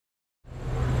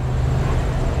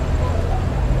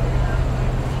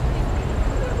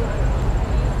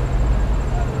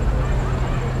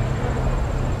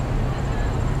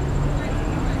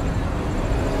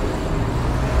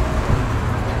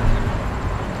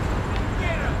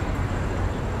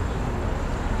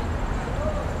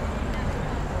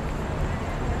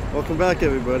Welcome back,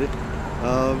 everybody.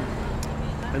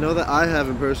 I know that I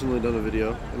haven't personally done a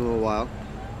video in a little while,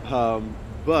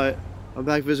 but I'm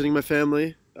back visiting my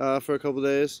family for a couple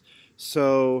days,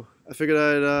 so I figured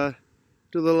I'd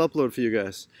do a little upload for you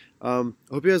guys. I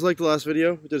hope you guys liked the last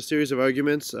video. We did a series of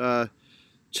arguments,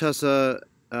 Chessa,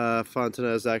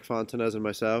 Fontanez, Zach Fontanez, and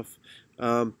myself.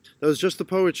 That was just the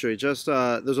poetry. There's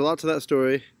a lot to that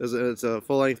story. It's a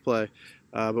full-length play,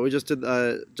 but we just did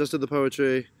the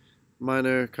poetry.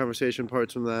 Minor conversation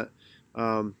parts from that,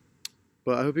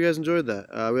 but I hope you guys enjoyed that.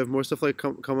 We have more stuff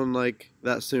coming like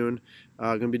that soon.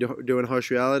 Gonna be doing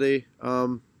harsh reality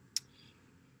towards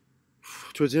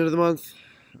the end of the month.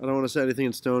 I don't want to set anything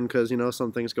in stone because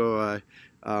some things go awry,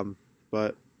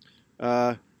 but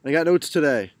I got notes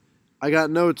today. I got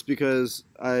notes because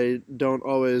I don't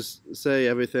always say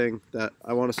everything that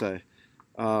I want to say.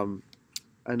 I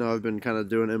know I've been kind of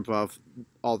doing improv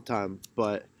all the time,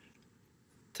 but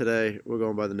today we're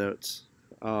going by the notes.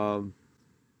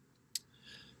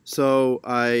 So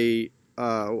a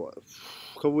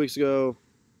couple weeks ago,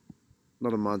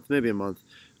 not a month, maybe a month,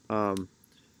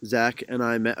 Zach and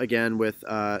I met again with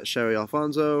Sheri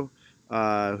Alfonso,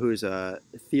 who's a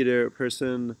theater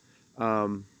person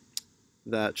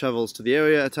that travels to the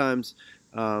area at times,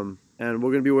 and we're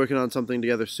going to be working on something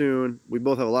together soon. We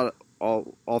both have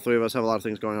all three of us have a lot of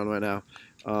things going on right now.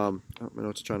 Oh, my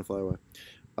notes are trying to fly away.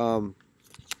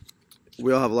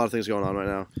 We all have a lot of things going on right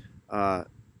now,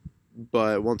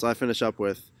 but once I finish up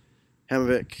with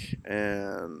Hamovich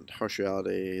and harsh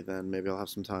reality, then maybe I'll have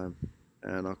some time,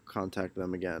 and I'll contact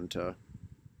them again to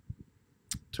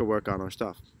work on our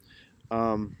stuff.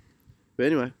 But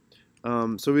anyway,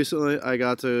 so recently I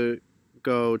got to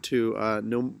go to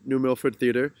New Milford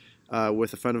Theater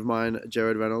with a friend of mine,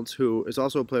 Jared Reynolds, who is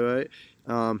also a playwright.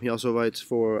 He also writes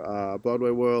for Broadway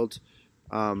World.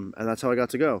 And that's how I got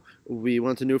to go. We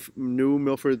went to New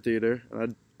Milford Theater.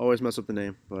 I'd always mess up the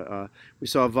name, but we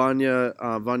saw Vanya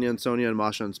and Sonia and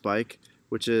Masha and Spike,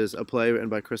 which is a play written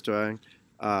by Chris Durang.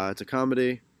 It's a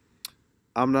comedy.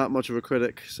 I'm not much of a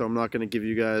critic, so I'm not going to give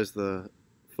you guys the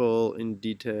full, in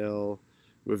detail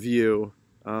review.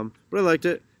 But I liked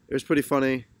it. It was pretty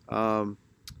funny. At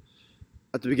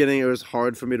the beginning, it was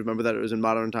hard for me to remember that it was in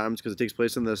modern times because it takes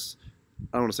place in this,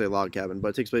 I don't want to say log cabin, but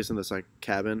it takes place in this like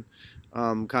cabin,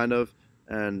 kind of,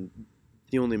 and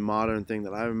the only modern thing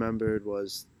that I remembered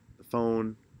was the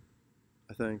phone,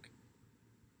 I think.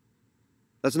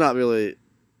 That's not really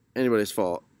anybody's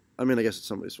fault. I mean, I guess it's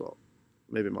somebody's fault.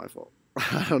 Maybe my fault.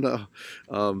 I don't know.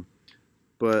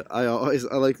 But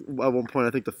at one point I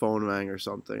think the phone rang or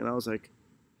something, and I was like,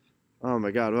 oh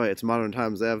my god, right, it's modern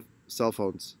times. They have cell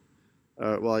phones.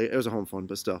 Well, it was a home phone,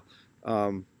 but still.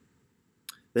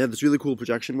 They had this really cool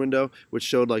projection window which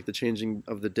showed like the changing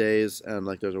of the days, and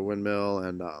like there's a windmill,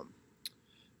 and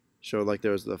showed like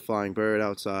there was the flying bird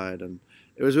outside, and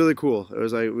it was really cool. It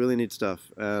was like really neat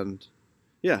stuff, and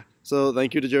yeah. So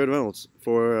thank you to Jared Reynolds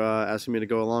for asking me to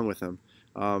go along with him.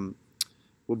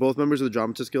 We're both members of the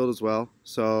Dramatist Guild as well,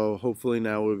 so hopefully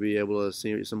now we'll be able to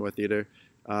see some more theater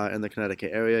in the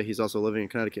Connecticut area. He's also living in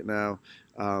Connecticut now,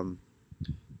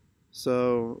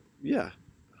 so yeah.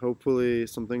 Hopefully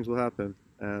some things will happen,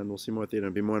 and we'll see more theater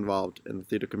and be more involved in the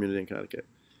theater community in Connecticut.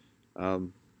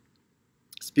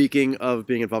 Speaking of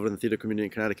being involved in the theater community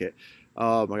in Connecticut,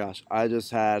 oh my gosh, I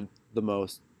just had the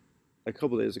most, a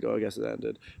couple days ago, I guess it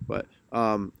ended, but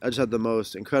I just had the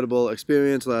most incredible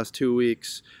experience the last 2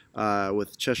 weeks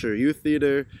with Cheshire Youth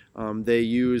Theater. They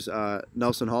use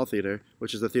Nelson Hall Theater,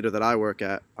 which is the theater that I work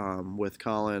at with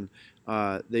Colin.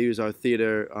 They use our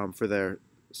theater for their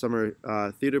summer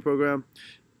theater program,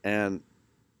 and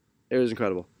it was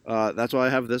incredible. That's why I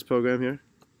have this program here.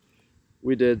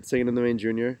 We did Singing in the Rain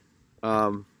Junior.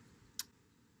 It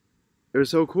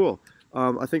was so cool.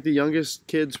 I think the youngest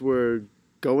kids were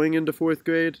going into 4th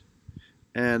grade,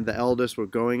 and the eldest were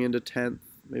going into 10th,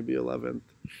 maybe 11th.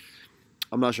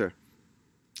 I'm not sure.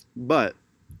 But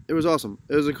it was awesome.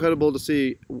 It was incredible to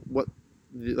see what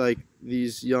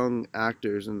these young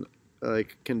actors and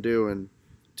can do in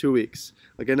 2 weeks.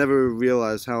 Like, I never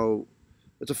realized how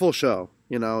it's a full show.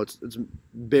 It's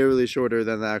barely shorter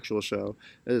than the actual show.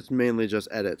 It's mainly just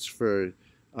edits for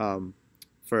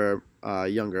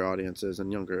younger audiences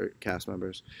and younger cast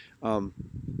members. But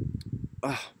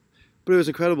it was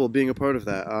incredible being a part of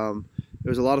that. It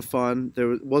was a lot of fun.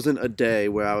 There wasn't a day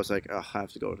where I was like, oh, I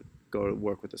have to go to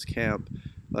work with this camp.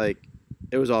 Like,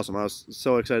 it was awesome. I was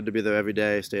so excited to be there every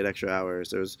day. Stayed extra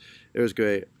hours. It was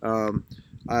great.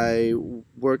 I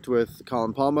worked with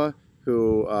Colin Palma,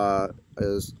 who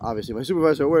is obviously my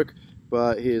supervisor at work,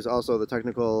 but he is also the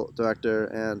technical director,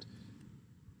 and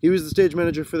he was the stage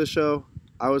manager for the show.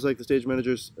 I was like the stage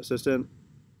manager's assistant.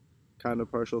 kind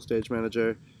of partial stage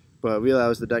manager, but really I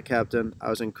was the deck captain. I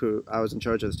was in crew. I was in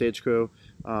charge of the stage crew,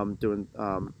 doing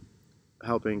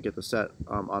helping get the set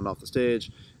on and off the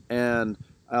stage, and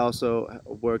I also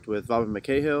worked with Robin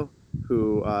McCahill,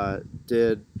 who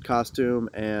did costume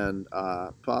and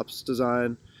props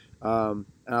design. And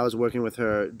I was working with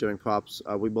her doing props.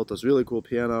 We built this really cool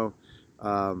piano,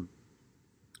 um,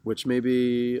 which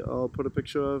maybe I'll put a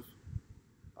picture of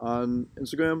on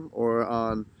Instagram or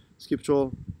on Ski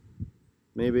Patrol,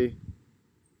 maybe.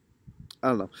 I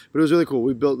don't know, but it was really cool.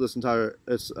 We built this entire,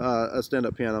 it's a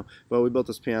stand-up piano, but we built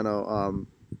this piano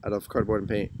out of cardboard and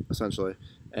paint, essentially,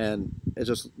 and it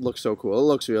just looks so cool. It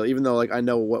looks real, even though like I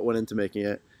know what went into making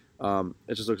it.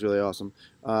 It just looks really awesome.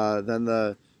 Then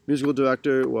the musical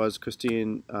director was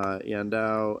Christine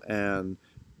Yandau, and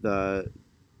the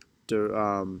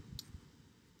um,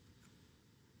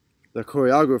 the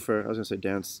choreographer, I was gonna say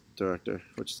dance director,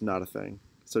 which is not a thing,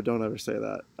 so don't ever say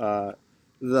that.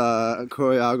 The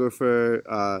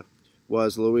choreographer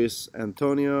was Luis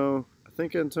Antonio. I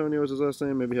think Antonio was his last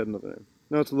name. Maybe he had another name.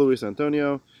 No, it's Luis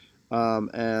Antonio.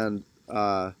 And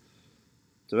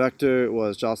director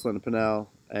was Jocelyn Pinnell,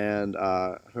 and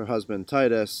her husband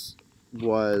Titus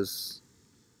was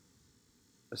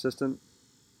assistant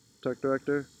tech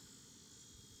director,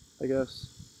 I guess.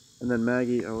 And then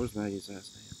Maggie. Oh, what was Maggie's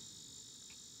last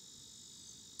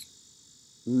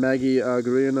name? Maggie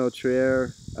Guarino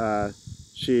Trier.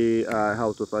 She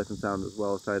helped with lights and sound as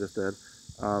well as Titus did,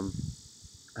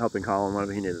 helping Colin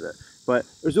whenever he needed it. But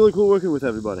it was really cool working with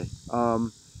everybody.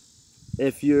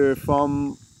 If you're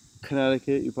from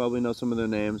Connecticut, you probably know some of their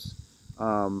names,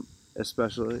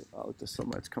 especially... Oh, this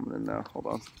sunlight's coming in now. Hold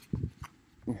on.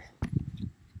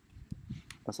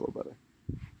 That's a little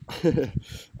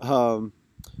better.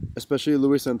 Especially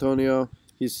Luis Antonio.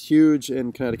 He's huge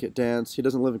in Connecticut dance. He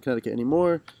doesn't live in Connecticut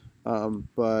anymore.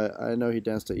 But I know he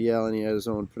danced at Yale, and he had his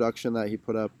own production that he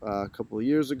put up a couple of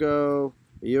years ago.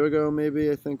 A year ago,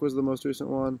 maybe, I think was the most recent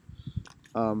one.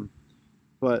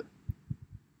 But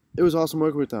it was awesome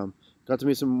working with them. Got to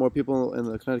meet some more people in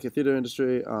the Connecticut theater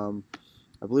industry.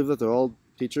 I believe that they're all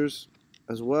teachers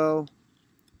as well.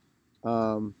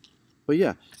 But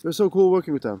yeah, it was so cool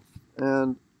working with them.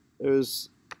 And it was,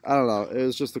 I don't know, it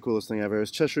was just the coolest thing ever. It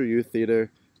was Cheshire Youth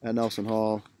Theater at Nelson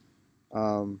Hall.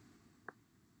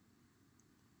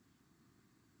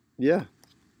 Yeah,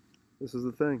 this is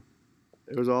the thing.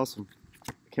 It was awesome.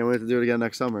 Can't wait to do it again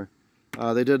next summer.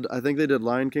 I think they did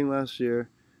Lion King last year.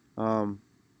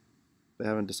 They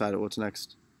haven't decided what's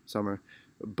next summer.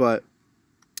 But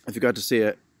if you got to see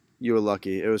it, you were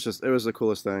lucky. It was the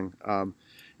coolest thing.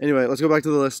 Anyway, let's go back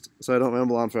to the list so I don't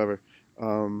ramble on forever.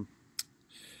 Oh,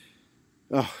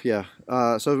 yeah.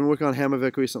 So I've been working on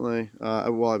Hamovich recently.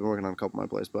 Well, I've been working on a couple of my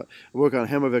plays, but I'm working on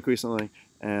Hamovich recently,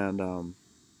 and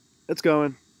it's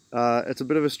going. It's a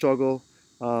bit of a struggle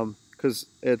because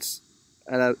it's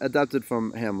adapted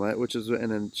from Hamlet, which is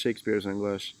written in Shakespeare's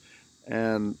English,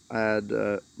 and I had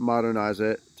to modernize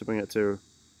it to bring it to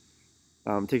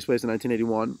takes place in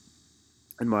 1981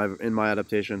 in my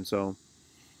adaptation. So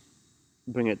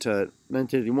bring it to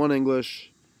 1981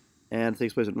 English, and it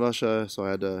takes place in Russia. So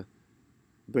I had to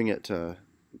bring it to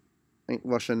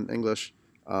Russian English.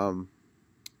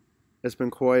 It's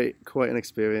been quite an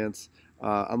experience.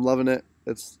 I'm loving it.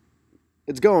 It's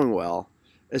going well.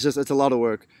 It's a lot of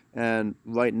work, and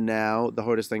right now the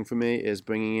hardest thing for me is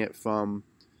bringing it from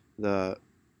the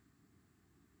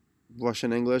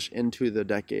Russian English into the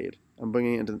decade. I'm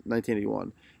bringing it into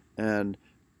 1981, and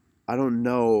I don't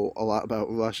know a lot about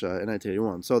Russia in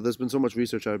 1981. So there's been so much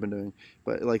research I've been doing,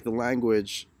 but like the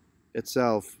language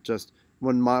itself, just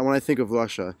when I think of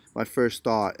Russia, my first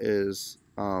thought is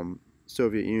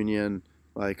Soviet Union,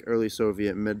 like early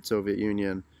Soviet, mid Soviet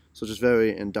Union. So just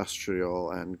very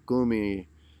industrial and gloomy,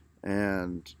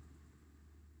 and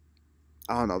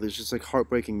I don't know. There's just like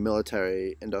heartbreaking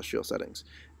military industrial settings,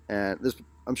 and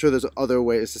I'm sure there's other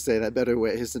ways to say that, better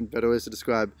ways to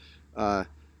describe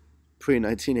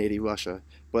pre-1980 Russia.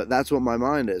 But that's what my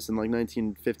mind is in like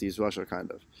 1950s Russia, kind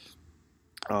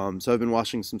of. So I've been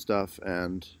watching some stuff,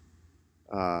 and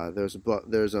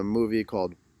there's a movie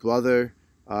called Brother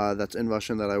that's in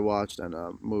Russian that I watched, and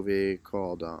a movie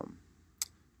called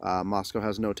Moscow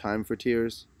Has No Time for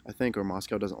Tears, I think, or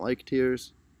Moscow Doesn't Like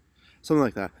Tears, something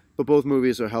like that. But both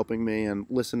movies are helping me, and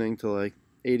listening to like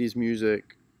 80s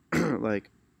music, like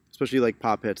especially like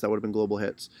pop hits that would have been global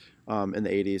hits in the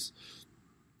 80s,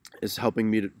 is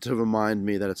helping me to remind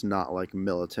me that it's not like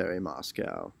military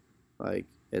Moscow, like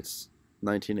it's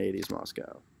 1980s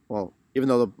Moscow. Well, even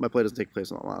though my play doesn't take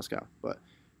place in Moscow, but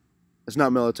it's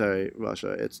not military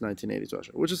Russia, it's 1980s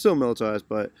Russia, which is still militarized,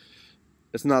 but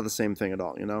it's not the same thing at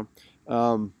all, you know?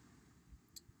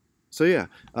 So yeah,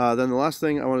 then the last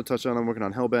thing I want to touch on, I'm working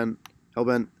on Hellbent.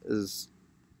 Hellbent is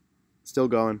still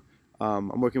going.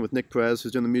 I'm working with Nick Perez,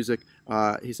 who's doing the music.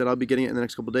 He said I'll be getting it in the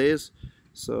next couple days,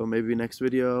 so maybe next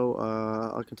video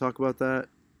I can talk about that.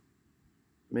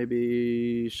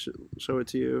 Maybe show it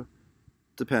to you.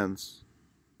 Depends.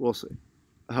 We'll see.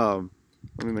 Let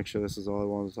me make sure this is all I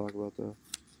wanted to talk about, though.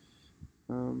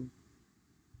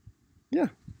 Yeah.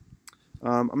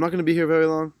 I'm not going to be here very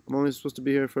long. I'm only supposed to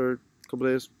be here for a couple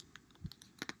days.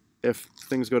 If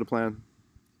things go to plan.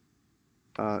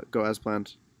 Go as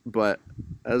planned. But,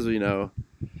 as we know,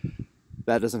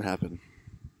 that doesn't happen.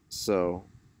 So,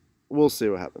 we'll see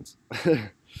what happens.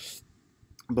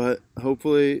 But,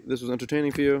 hopefully, this was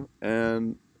entertaining for you.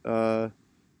 And,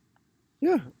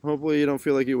 yeah, hopefully you don't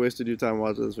feel like you wasted your time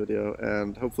watching this video.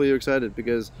 And hopefully you're excited,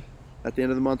 because at the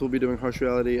end of the month, we'll be doing Harsh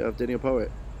Reality of Dating a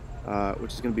Poet.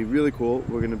 Which is going to be really cool.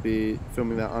 We're going to be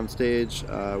filming that on stage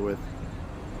with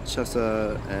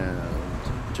Cheshire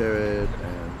and Jared,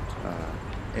 and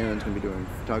Aaron's going to be doing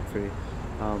photography.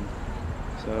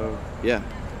 So yeah,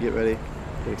 get ready,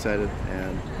 get excited,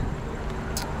 and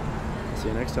see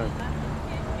you next time.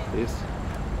 Peace.